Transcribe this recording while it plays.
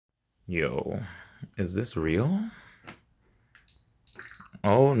Yo, is this real?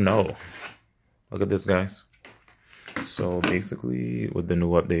 Oh no. Look at this, guys. So basically, with the new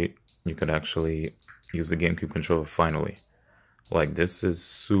update, you could actually use the GameCube controller finally. Like, this is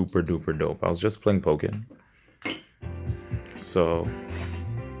super duper dope. I was just playing Pokken. So,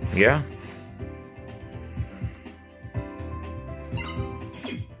 yeah.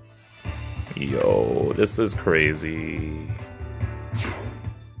 Yo, this is crazy.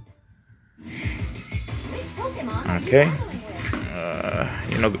 Okay.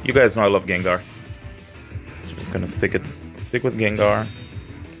 You guys know I love Gengar. So we're just gonna stick with Gengar.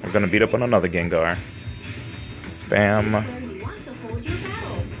 We're gonna beat up on another Gengar. Spam.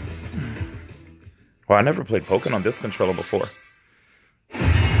 Well, I never played Pokken on this controller before.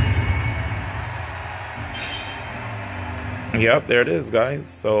 Yep, there it is, guys.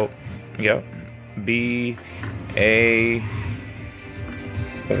 So, yep. B, A,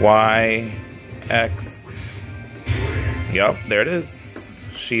 Y, X. Yep, there it is.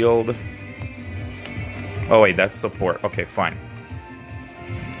 Shield. Oh, wait, that's support. Okay, fine.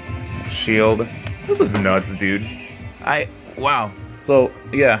 Shield. This is nuts, dude. Wow. So,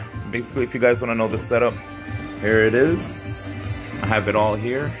 yeah. Basically, if you guys want to know the setup, here it is. I have it all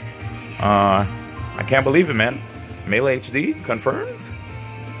here. I can't believe it, man. Melee HD, confirmed.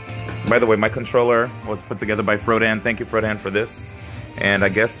 By the way, my controller was put together by Frodan. Thank you, Frodan, for this. And I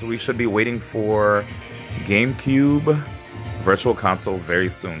guess we should be waiting for GameCube Virtual Console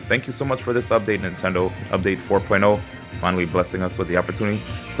very soon. Thank you so much for this update, Nintendo. Update 4.0. Finally blessing us with the opportunity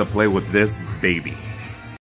to play with this baby.